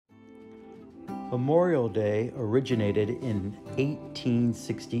Memorial Day originated in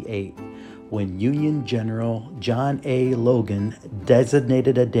 1868 when Union General John A. Logan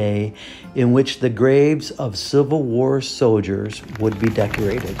designated a day in which the graves of Civil War soldiers would be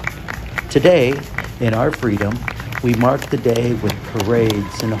decorated. Today, in our freedom, we mark the day with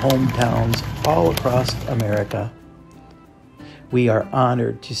parades in hometowns all across America. We are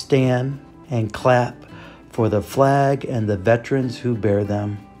honored to stand and clap for the flag and the veterans who bear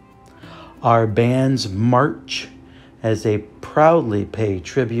them. Our bands march as they proudly pay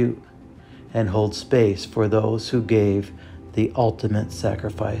tribute and hold space for those who gave the ultimate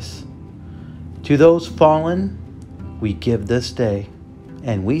sacrifice. To those fallen, we give this day,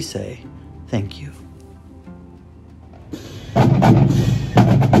 and we say thank you.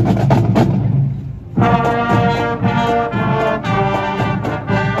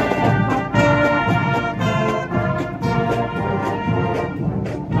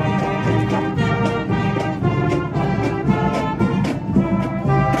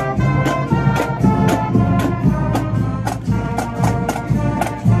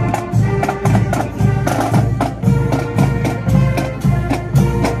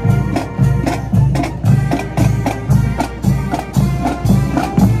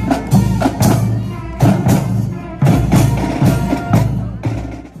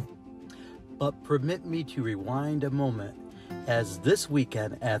 But permit me to rewind a moment, as this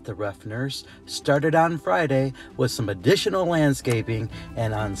weekend at the Refners started on Friday with some additional landscaping,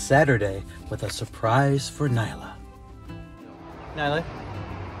 and on Saturday with a surprise for Nyla. Nyla,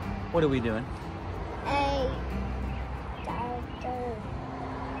 what are we doing?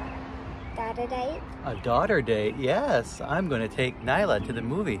 Daughter date? A daughter date, yes. I'm going to take Nyla to the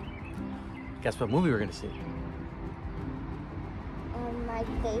movie. Guess what movie we're going to see? My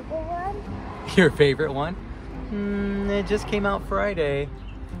favorite one? Your favorite one? It just came out Friday.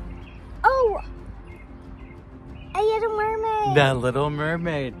 Oh! A Little Mermaid. The Little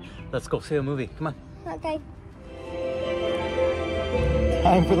Mermaid. Let's go see a movie. Come on. Okay.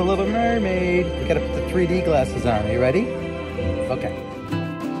 Time for the Little Mermaid. We gotta put the 3D glasses on. Are you ready? Okay.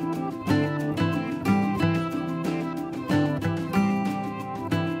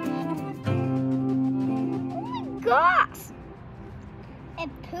 Oh my gosh!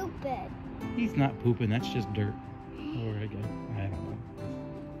 It's pooping. He's not pooping, that's just dirt. Or I don't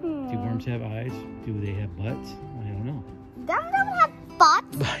know. Do worms have eyes? Do they have butts? I don't know. Them don't have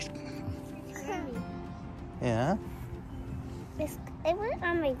butts. Yeah? It went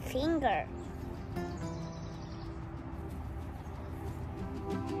on my finger.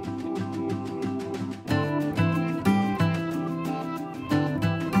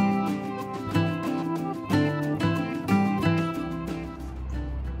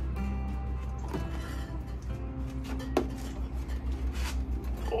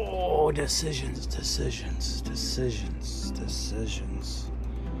 Oh, decisions, decisions, decisions, decisions,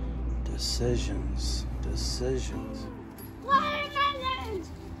 decisions, decisions. Watermelons!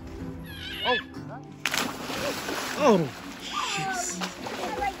 Oh! Oh! Jeez.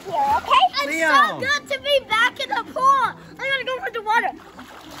 Right here, okay? It's Leon. so good to be back in the pool. I gotta go for the water.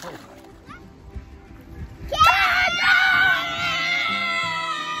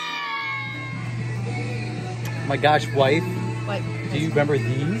 My gosh, wife. What? Do you remember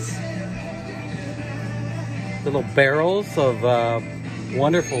these? Little barrels of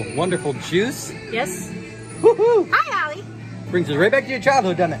wonderful, wonderful juice. Yes? Woohoo! Hi, Allie. Brings us right back to your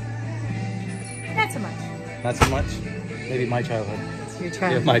childhood, doesn't it? Not so much. Not so much. Maybe my childhood. It's your Yeah,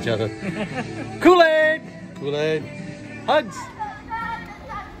 child. my childhood. Kool-Aid! Kool-Aid. Hugs!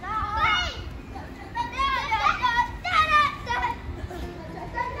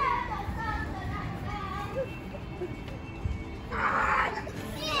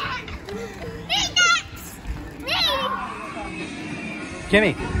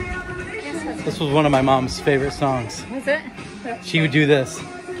 Kimmy, this was one of my mom's favorite songs. Was it? She would do this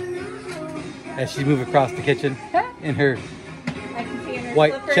as she'd move across the kitchen in her I can see in her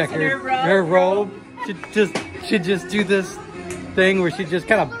white slippers checker, and her robe. She'd just do this thing where she'd just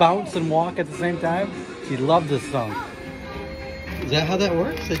kind of bounce and walk at the same time. She loved this song. Is that how that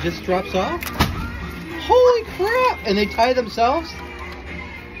works? It just drops off? Holy crap! And they tie themselves?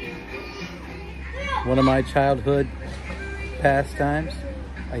 One of my childhood pastimes.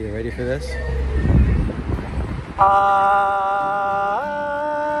 Are you ready for this?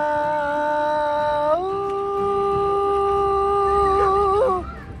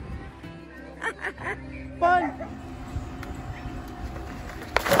 Fun.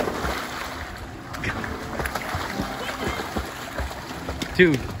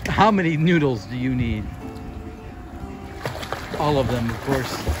 Dude, how many noodles do you need? All of them, of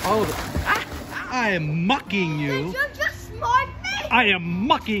course. All of them. I am mucking you. Did you just smart me? I am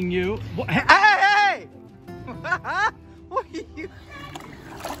mucking you. Hey, hey! What are you?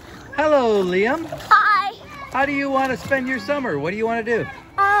 Hello, Liam. Hi. How do you want to spend your summer? What do you want to do?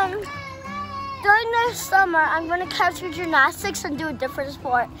 During the summer, I'm going to catch gymnastics and do a different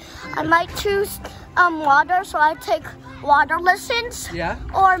sport. I might choose water, so I take water lessons. Yeah.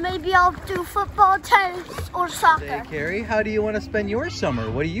 Or maybe I'll do football, tennis, or soccer. Hey, Carrie, how do you want to spend your summer?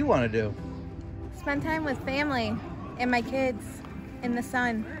 What do you want to do? Spend time with family and my kids in the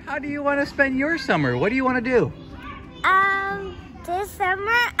sun. How do you want to spend your summer? What do you want to do? This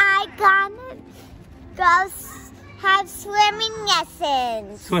summer I gonna go have swimming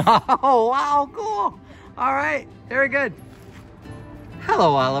lessons. Oh, wow, cool. All right, very good.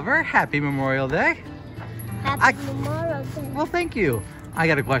 Hello, Oliver. Happy Memorial Day. Happy Memorial Day. Well, thank you. I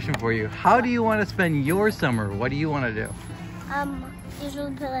got a question for you. How do you want to spend your summer? What do you want to do?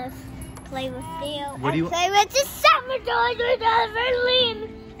 Usually play with Theo. What do you play with the summer toys with Everly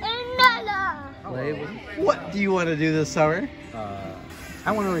and Nala. play with? What do you want to do this summer?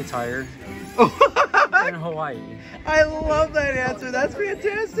 I want to retire in Hawaii I love that answer. That's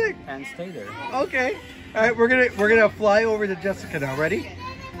fantastic. and stay there. Okay. All right, we're gonna fly over to Jessica now. Ready?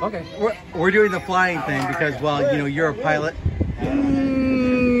 Okay. We're doing the flying thing because, well, you know, you're a pilot.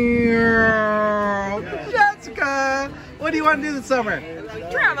 Jessica, what do you want to do this summer?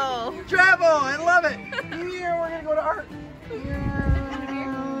 Travel. Travel. I love it. We're gonna go to art.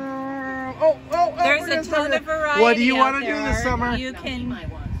 Oh, There's we're a gonna start ton with- of variety. What do you out want to do there. this summer? You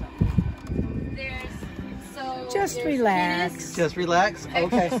can Just relax. Just relax.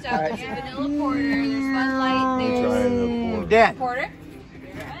 Okay. Stuff. There's vanilla porter, there's Bud Light, there's Dad. porter.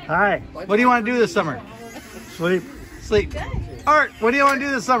 Hi. What do you want to do this summer? Sleep. Sleep. Art, what do you want to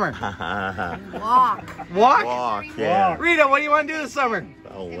do this summer? Walk. Walk? Walk, yeah. Rita, what do you want to do this summer?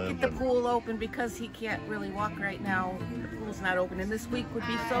 Oh, Get the pool open because he can't really walk right now. The pool's not open, and this week would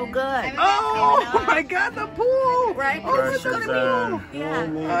be so good. Oh my God, the pool! Right? Oh, It's look at gonna the be- pool! Yeah.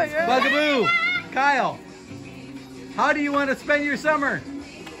 Oh, yeah. Bugaboo, Kyle, how do you want to spend your summer?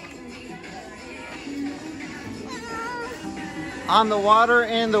 On the water,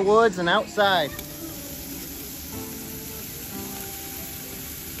 in the woods, and outside.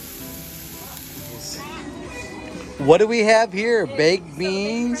 What do we have here? Baked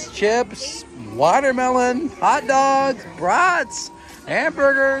beans, chips, watermelon, hot dogs, brats,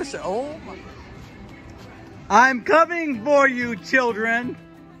 hamburgers. Oh my. I'm coming for you, children.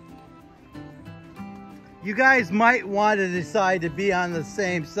 You guys might want to decide to be on the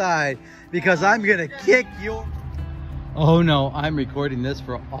same side because I'm gonna kick your... Oh no, I'm recording this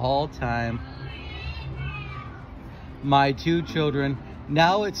for all time. My two children.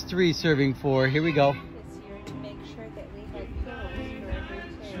 Now it's 3 serving 4. Here we go.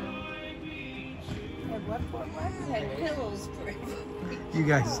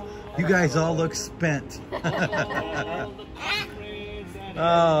 You guys all look spent.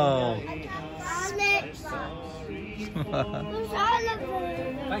 Oh. Alex. Who's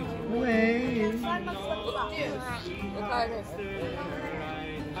Oliver? Thank you. Wait. Find my flip-flop.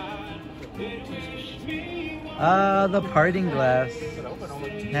 The parting glass.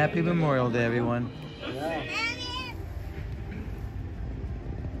 Happy Memorial Day, everyone. Yeah.